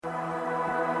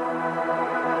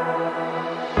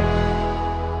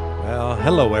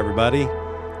Hello, everybody.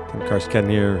 Tim Carscadden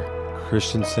here,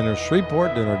 Christian Center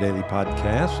Shreveport, doing our daily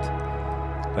podcast.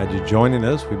 Glad you're joining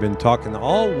us. We've been talking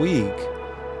all week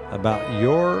about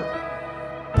your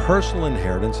personal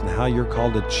inheritance and how you're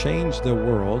called to change the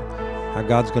world, how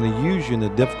God's going to use you in the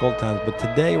difficult times. But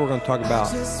today we're going to talk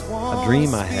about a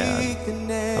dream I had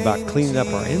about cleaning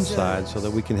up our insides so that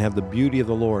we can have the beauty of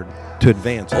the Lord to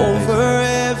advance. Over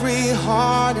every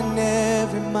heart and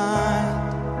every mind.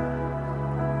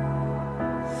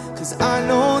 'Cause I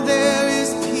know there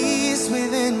is peace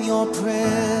within your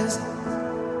presence.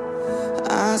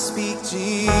 I speak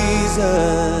Jesus.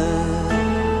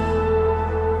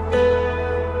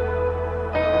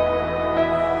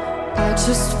 I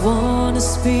just want to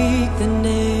speak the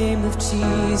name of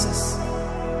Jesus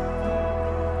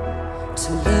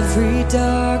till every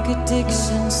dark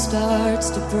addiction starts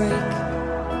to break,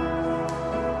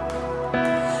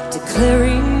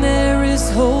 declaring there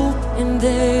is hope and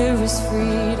there is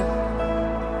freedom.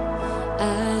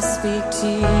 I speak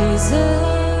Jesus.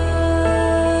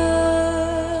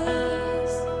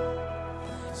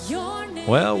 Your name.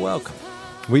 Well, welcome.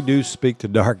 We do speak to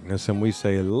darkness and we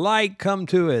say, light, come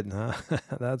to it.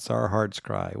 That's our heart's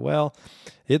cry. Well,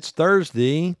 it's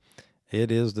Thursday.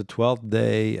 It is the 12th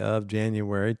day of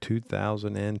January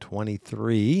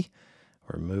 2023.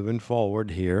 We're moving forward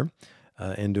here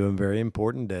into a very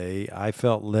important day. I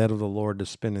felt led of the Lord to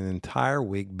spend an entire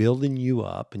week building you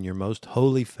up in your most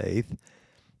holy faith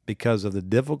because of the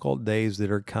difficult days that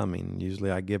are coming.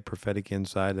 Usually I give prophetic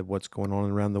insight of what's going on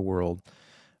around the world.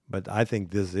 But I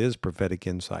think this is prophetic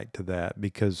insight to that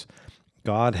because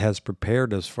God has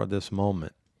prepared us for this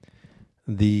moment.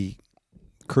 The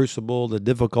crucible, the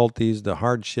difficulties, the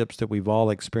hardships that we've all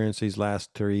experienced these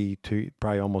last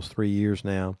probably almost 3 years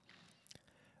now,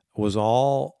 was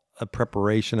all a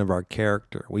preparation of our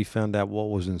character. We found out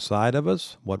what was inside of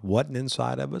us, what wasn't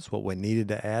inside of us, what we needed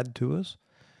to add to us,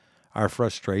 our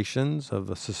frustrations of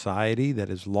a society that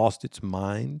has lost its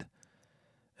mind,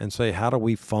 and say, how do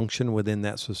we function within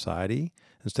that society?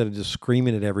 Instead of just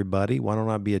screaming at everybody, why don't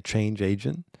I be a change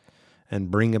agent and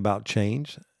bring about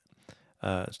change?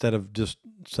 Instead of just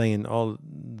saying, oh,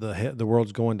 the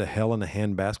world's going to hell in a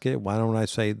handbasket, why don't I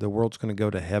say the world's going to go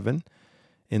to heaven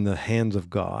in the hands of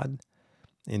God?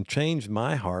 And change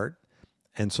my heart.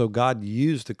 And so God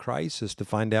used the crisis to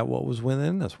find out what was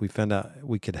within us. We found out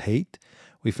we could hate.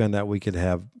 We found out we could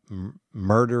have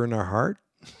murder in our heart.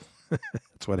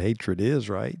 That's what hatred is,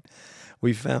 right?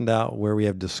 We found out where we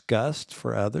have disgust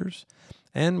for others.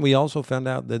 And we also found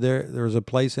out that there was a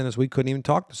place in us we couldn't even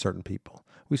talk to certain people.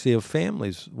 We see of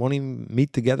families won't even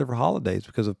meet together for holidays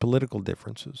because of political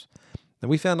differences. And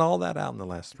we found all that out in the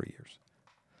last 3 years.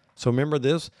 So remember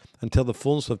this, until the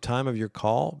fullness of time of your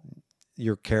call,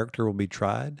 your character will be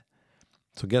tried.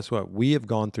 So guess what? We have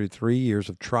gone through 3 years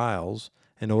of trials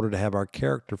in order to have our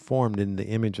character formed in the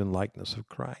image and likeness of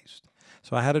Christ.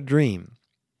 So I had a dream.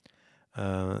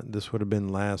 This would have been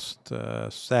last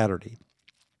Saturday.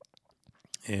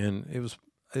 And it was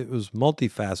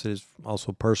multifaceted. It's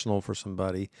also personal for some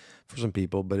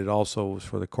people, but it also was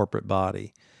for the corporate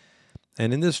body.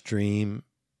 And in this dream,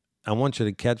 I want you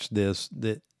to catch this,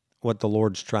 that what the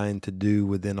Lord's trying to do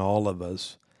within all of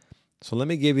us. So let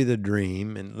me give you the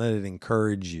dream and let it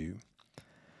encourage you.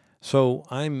 So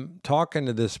I'm talking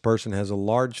to this person who has a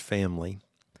large family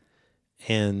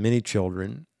and many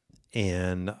children.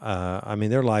 And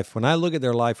their life, when I look at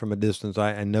their life from a distance,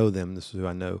 I know them. This is who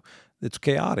I know. It's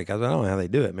chaotic. I don't know how they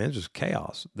do it, man. It's just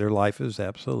chaos. Their life is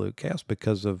absolute chaos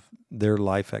because of their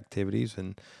life activities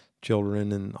and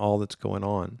children and all that's going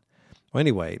on. Well,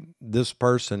 anyway, this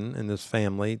person in this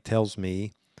family tells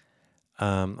me,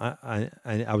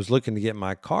 I was looking to get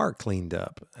my car cleaned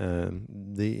up,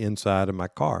 the inside of my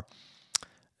car.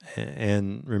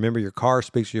 And remember, your car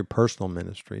speaks to your personal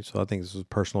ministry. So I think this is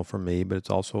personal for me, but it's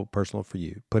also personal for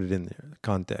you. Put it in there,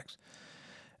 context.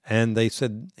 And they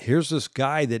said, here's this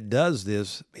guy that does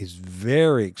this. He's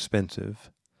very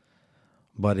expensive,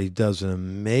 but he does an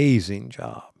amazing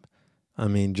job. I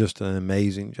mean, just an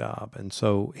amazing job. And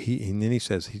so and then he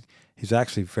says he's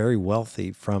actually very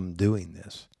wealthy from doing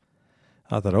this.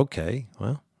 I thought, okay,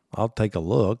 well, I'll take a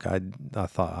look. I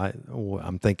thought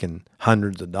I'm thinking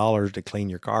hundreds of dollars to clean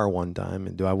your car one time,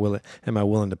 and am I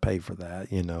willing to pay for that?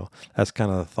 You know, that's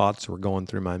kind of the thoughts that were going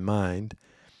through my mind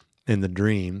in the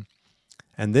dream.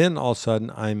 And then all of a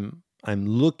sudden, I'm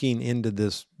looking into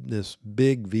this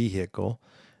big vehicle.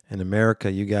 In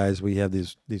America, you guys, we have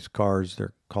these cars.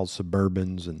 They're called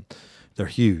Suburbans, and they're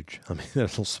huge. I mean, they're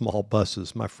little small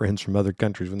buses. My friends from other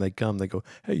countries, when they come, they go,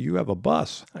 "Hey, you have a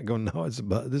bus?" I go, "No, it's a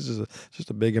bus. This is just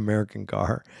a big American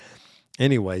car."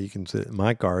 Anyway, you can sit in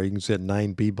my car. You can sit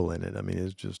 9 people in it. I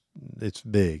mean, it's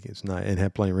big. It's not, and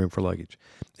have plenty of room for luggage.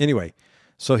 Anyway,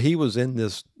 so he was in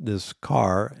this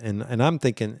car, and I'm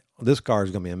thinking this car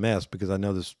is going to be a mess because I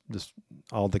know this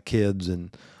all the kids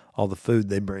and all the food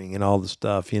they bring and all the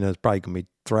stuff. It's probably going to be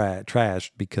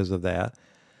trashed because of that.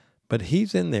 But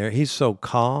he's in there. He's so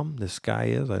calm. This guy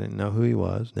is. I didn't know who he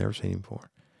was. Never seen him before.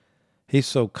 He's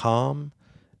so calm,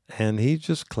 and he's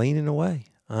just cleaning away.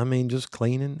 I mean, just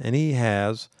cleaning. And he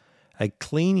has a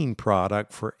cleaning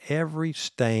product for every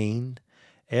stain,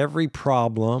 every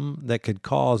problem that could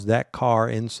cause that car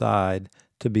inside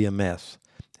to be a mess.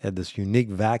 Had this unique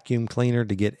vacuum cleaner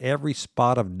to get every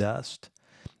spot of dust,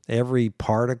 every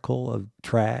particle of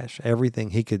trash, everything.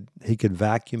 He could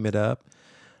vacuum it up.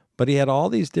 But he had all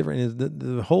these different,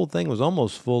 the whole thing was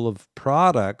almost full of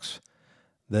products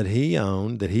that he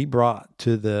owned, that he brought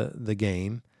to the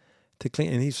game to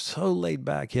clean. And he's so laid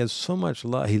back. He has so much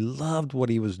love. He loved what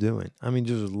he was doing. I mean,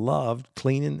 just loved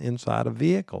cleaning inside of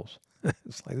vehicles.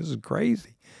 It's like, this is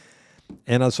crazy.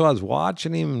 And so I was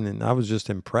watching him, and I was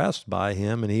just impressed by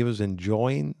him, and he was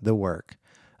enjoying the work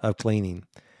of cleaning.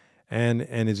 And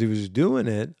as he was doing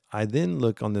it, I then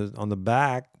look on the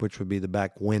back, which would be the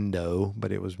back window,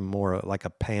 but it was more like a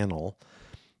panel.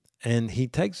 And he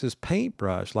takes his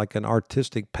paintbrush, like an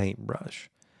artistic paintbrush,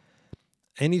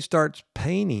 and he starts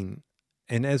painting.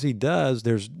 And as he does,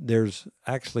 there's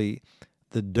actually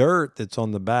the dirt that's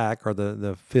on the back, or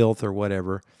the filth or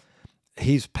whatever.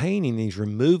 He's painting, he's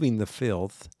removing the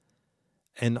filth.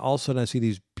 And all of a sudden I see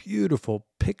these beautiful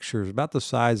pictures about the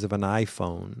size of an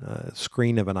iPhone,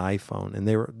 screen of an iPhone. And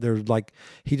they're like,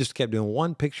 he just kept doing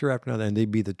one picture after another. And they'd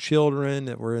be the children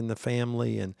that were in the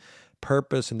family, and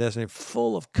purpose and destiny,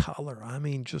 full of color. I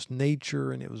mean, just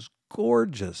nature. And it was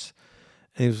gorgeous.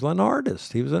 And he was an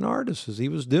artist. He was an artist as he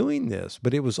was doing this.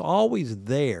 But it was always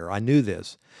there. I knew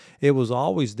this. It was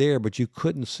always there, but you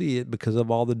couldn't see it because of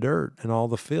all the dirt and all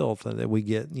the filth that we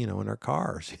get, in our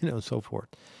cars, and so forth.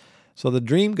 So the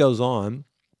dream goes on,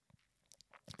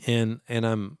 and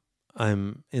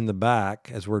I'm in the back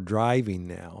as we're driving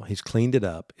now. He's cleaned it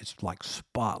up. It's like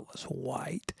spotless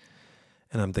white.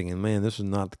 And I'm thinking, man, this is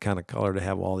not the kind of color to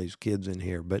have all these kids in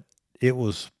here, but it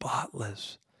was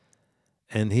spotless.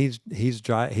 And he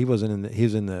was in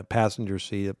the passenger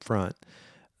seat up front.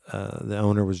 The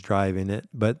owner was driving it,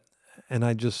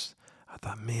 I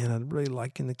thought, man, I'd really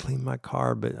like him to clean my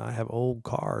car, but I have old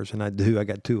cars, and I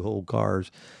got 2 old cars.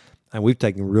 And we've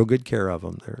taken real good care of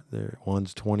them.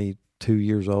 One's 22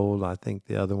 years old. I think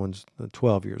the other one's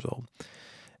 12 years old.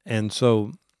 And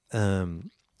so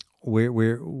I'm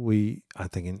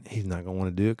thinking he's not going to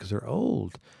want to do it because they're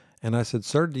old. And I said,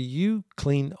 sir, do you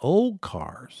clean old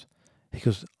cars? He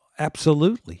goes,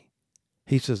 absolutely.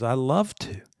 He says, I love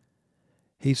to.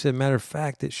 He said, matter of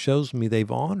fact, it shows me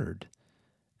they've honored.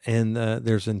 And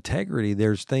there's integrity.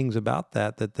 There's things about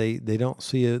that they don't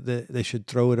see that they should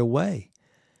throw it away,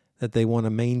 that they want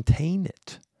to maintain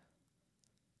it.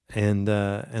 And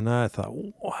I thought,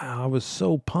 wow, I was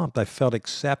so pumped. I felt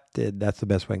accepted. That's the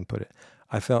best way I can put it.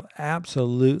 I felt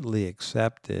absolutely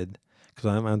accepted because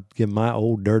I'm going to give my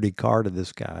old dirty car to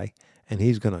this guy, and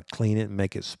he's going to clean it and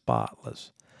make it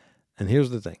spotless. And here's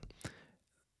the thing.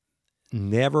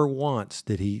 Never once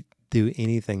did he do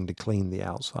anything to clean the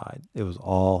outside. It was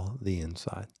all the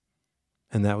inside.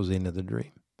 And that was the end of the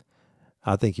dream.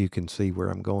 I think you can see where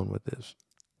I'm going with this.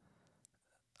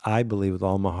 I believe with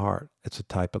all my heart it's a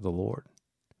type of the Lord.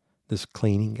 This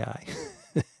cleaning guy.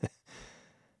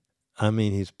 I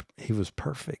mean, he was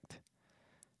perfect.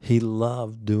 He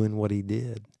loved doing what he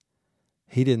did.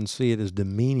 He didn't see it as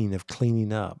demeaning of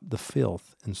cleaning up the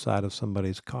filth inside of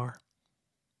somebody's car.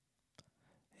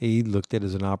 He looked at it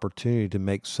as an opportunity to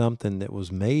make something that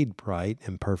was made bright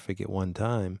and perfect at one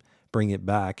time, bring it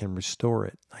back and restore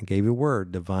it. I gave you a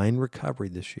word, divine recovery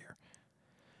this year.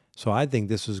 So I think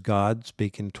this is God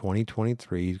speaking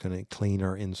 2023. He's going to clean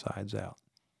our insides out.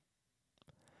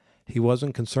 He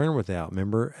wasn't concerned with that.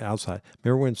 Remember, outside.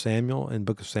 Remember when Samuel, in the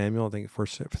book of Samuel, I think 1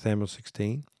 Samuel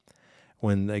 16,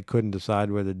 when they couldn't decide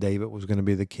whether David was going to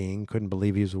be the king, couldn't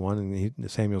believe he was the one,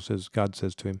 and Samuel says, God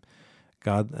says to him,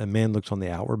 a man looks on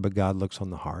the outward, but God looks on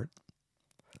the heart.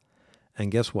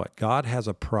 And guess what? God has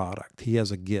a product. He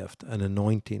has a gift, an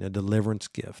anointing, a deliverance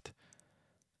gift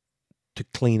to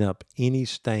clean up any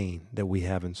stain that we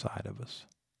have inside of us,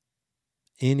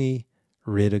 any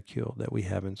ridicule that we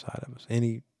have inside of us,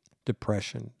 any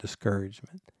depression,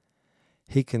 discouragement.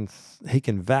 He can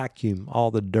vacuum all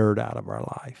the dirt out of our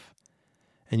life.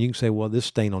 And you can say, well, this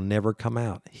stain will never come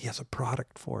out. He has a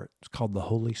product for it. It's called the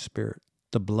Holy Spirit,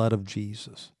 the blood of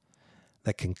Jesus,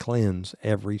 that can cleanse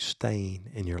every stain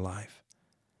in your life.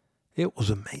 It was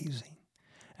amazing.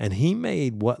 And he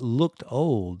made what looked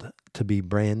old to be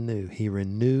brand new. He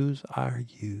renews our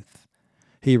youth.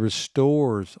 He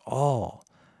restores all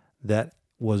that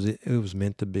it was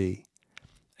meant to be.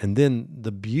 And then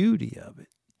the beauty of it.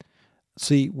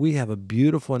 See, we have a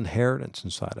beautiful inheritance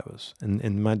inside of us. And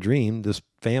in my dream, this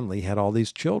family had all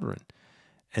these children.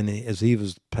 And as he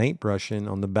was paintbrushing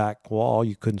on the back wall,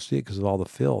 you couldn't see it because of all the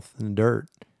filth and dirt.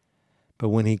 But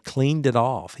when he cleaned it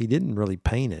off, he didn't really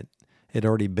paint it. It had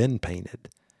already been painted.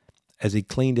 As he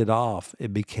cleaned it off,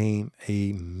 it became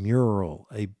a mural,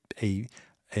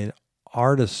 an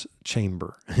artist's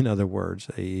chamber, in other words,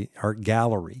 a art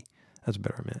gallery. That's a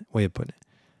better way of putting it.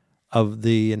 Of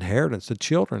the inheritance, the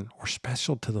children were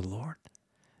special to the Lord.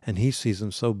 And he sees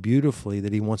them so beautifully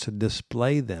that he wants to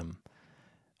display them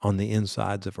on the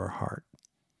insides of our heart.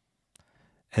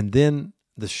 And then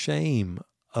the shame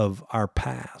of our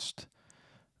past,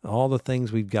 all the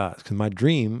things we've got. Because my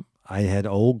dream, I had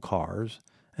old cars,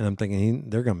 and I'm thinking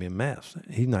they're going to be a mess.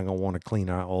 He's not going to want to clean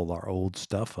all our old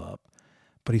stuff up.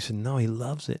 But he said, no, he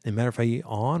loves it. As a matter of fact, he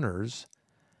honors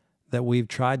that we've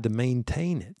tried to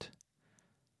maintain it.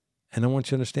 And I want you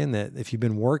to understand that if you've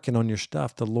been working on your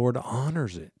stuff, the Lord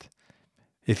honors it.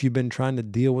 If you've been trying to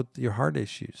deal with your heart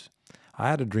issues. I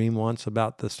had a dream once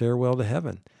about the stairwell to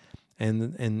heaven.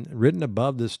 And written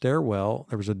above the stairwell,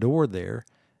 there was a door there,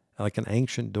 like an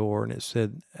ancient door, and it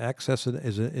said, access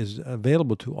is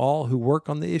available to all who work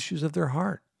on the issues of their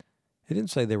heart. It didn't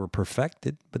say they were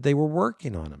perfected, but they were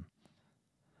working on them.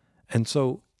 And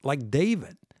so, like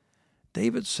David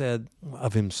said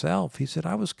of himself, he said,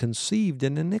 I was conceived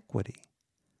in iniquity.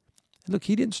 Look,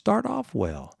 he didn't start off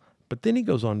well. But then he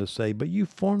goes on to say, but you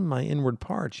formed my inward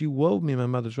parts. You wove me in my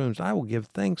mother's womb. I will give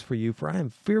thanks for you, for I am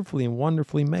fearfully and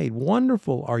wonderfully made.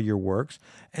 Wonderful are your works,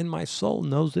 and my soul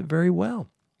knows it very well.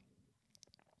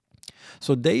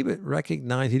 So David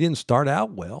recognized he didn't start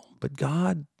out well, but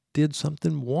God did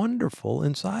something wonderful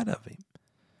inside of him.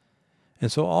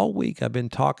 And so all week I've been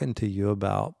talking to you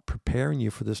about preparing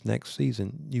you for this next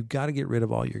season. You've got to get rid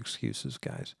of all your excuses,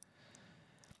 guys.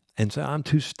 And so I'm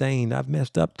too stained. I've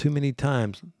messed up too many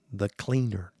times. The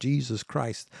cleaner, Jesus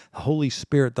Christ, the Holy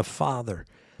Spirit, the Father,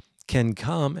 can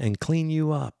come and clean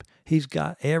you up. He's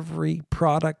got every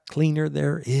product cleaner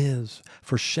there is.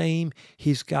 For shame,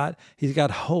 he's got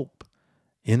hope.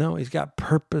 He's got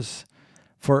purpose.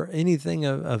 For anything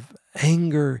of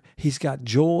anger, he's got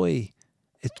joy.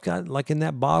 It's got, like in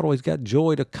that bottle, he's got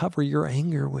joy to cover your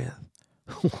anger with.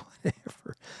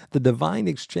 Whatever. The divine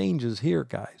exchange is here,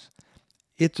 guys.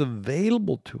 It's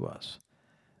available to us.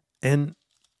 And,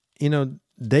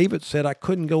 David said, I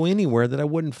couldn't go anywhere that I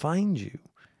wouldn't find you.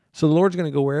 So the Lord's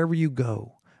going to go wherever you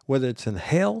go, whether it's in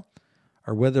hell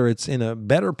or whether it's in a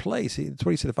better place. That's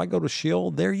what he said. If I go to Sheol,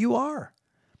 there you are.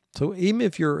 So even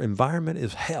if your environment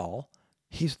is hell,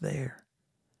 he's there.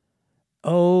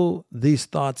 Oh, these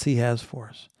thoughts he has for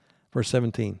us. Verse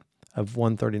 17 of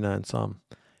 139 Psalm.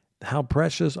 How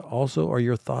precious also are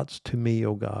your thoughts to me,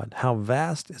 O God. How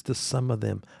vast is the sum of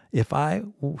them. If I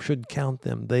should count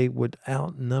them, they would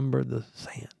outnumber the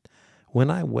sand.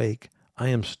 When I wake, I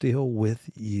am still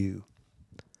with you.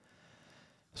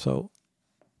 So,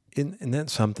 and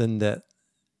that's something that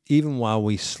even while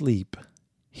we sleep,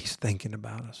 he's thinking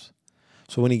about us.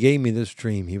 So when he gave me this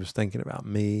dream, he was thinking about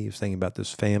me. He was thinking about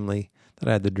this family that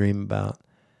I had the dream about.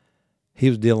 He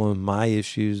was dealing with my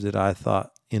issues that I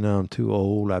thought, I'm too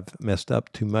old. I've messed up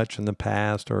too much in the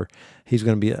past. Or he's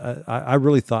going to be, I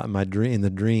really thought in the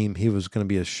dream, he was going to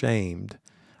be ashamed.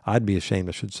 I'd be ashamed,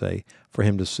 I should say, for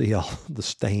him to see all the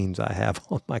stains I have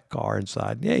on my car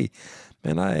inside. Hey,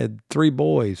 man, I had 3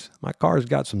 boys. My car's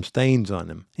got some stains on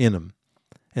them, in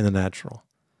the natural.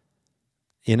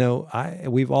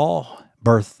 We've all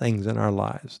birthed things in our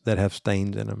lives that have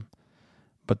stains in them.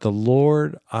 But the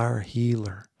Lord, our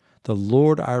healer, the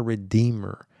Lord, our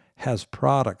redeemer, has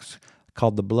products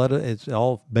called the blood. It's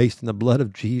all based in the blood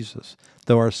of Jesus.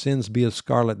 Though our sins be as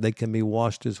scarlet, they can be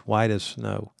washed as white as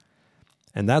snow.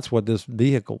 And that's what this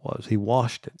vehicle was. He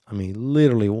washed it. He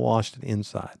literally washed it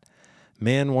inside.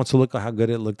 Man wants to look at how good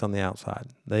it looked on the outside.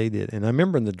 They did. And I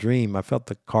remember in the dream, I felt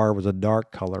the car was a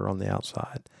dark color on the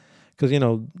outside. Because,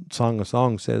 Song of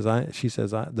Songs says,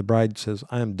 the bride says,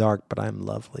 I am dark, but I am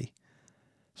lovely.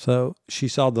 So she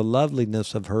saw the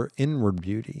loveliness of her inward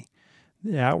beauty.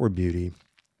 The outward beauty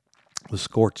was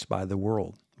scorched by the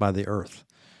world, by the earth,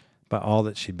 by all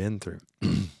that she'd been through.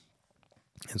 And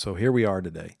so here we are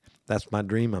today. That's my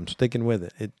dream. I'm sticking with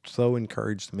it. It so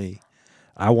encouraged me.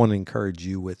 I want to encourage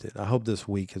you with it. I hope this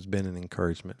week has been an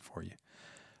encouragement for you.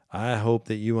 I hope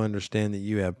that you understand that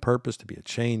you have purpose to be a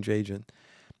change agent,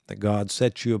 that God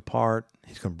sets you apart.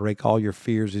 He's going to break all your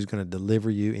fears. He's going to deliver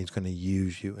you. He's going to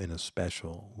use you in a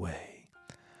special way.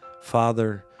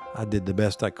 Father, I did the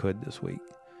best I could this week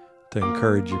to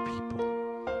encourage your people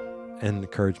and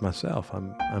encourage myself.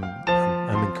 I'm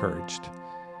encouraged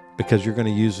because you're going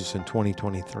to use us in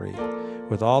 2023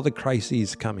 with all the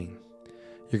crises coming.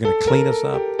 You're going to clean us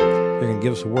up. You're going to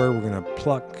give us a word. We're going to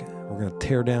pluck. We're going to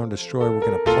tear down, destroy. We're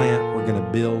going to plant. We're going to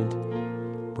build.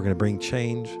 We're going to bring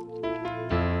change.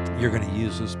 You're going to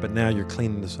use us, but now you're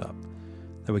cleaning us up,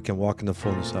 that we can walk in the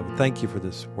fullness of it. Thank you for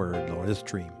this word, Lord, this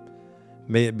dream.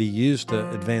 May it be used to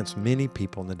advance many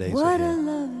people in the days ahead.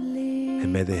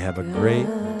 And may they have a great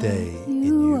day in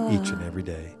you each and every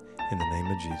day. In the name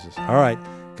of Jesus. All right,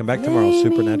 come back tomorrow,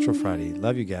 Supernatural Friday.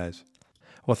 Love you guys.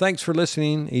 Well, thanks for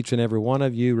listening, each and every one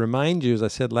of you. Remind you, as I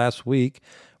said last week,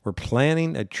 we're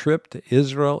planning a trip to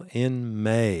Israel in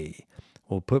May.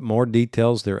 We'll put more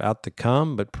details. They're out to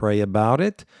come, but pray about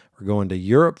it. We're going to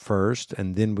Europe first,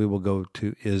 and then we will go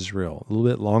to Israel. A little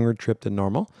bit longer trip than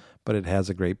normal, but it has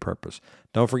a great purpose.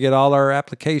 Don't forget all our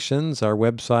applications, our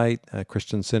website,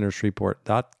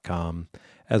 ChristianCentersShreveport.com,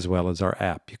 as well as our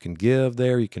app. You can give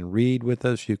there. You can read with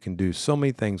us. You can do so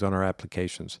many things on our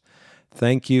applications.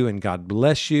 Thank you, and God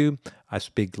bless you. I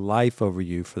speak life over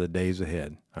you for the days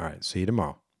ahead. All right, see you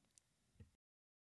tomorrow.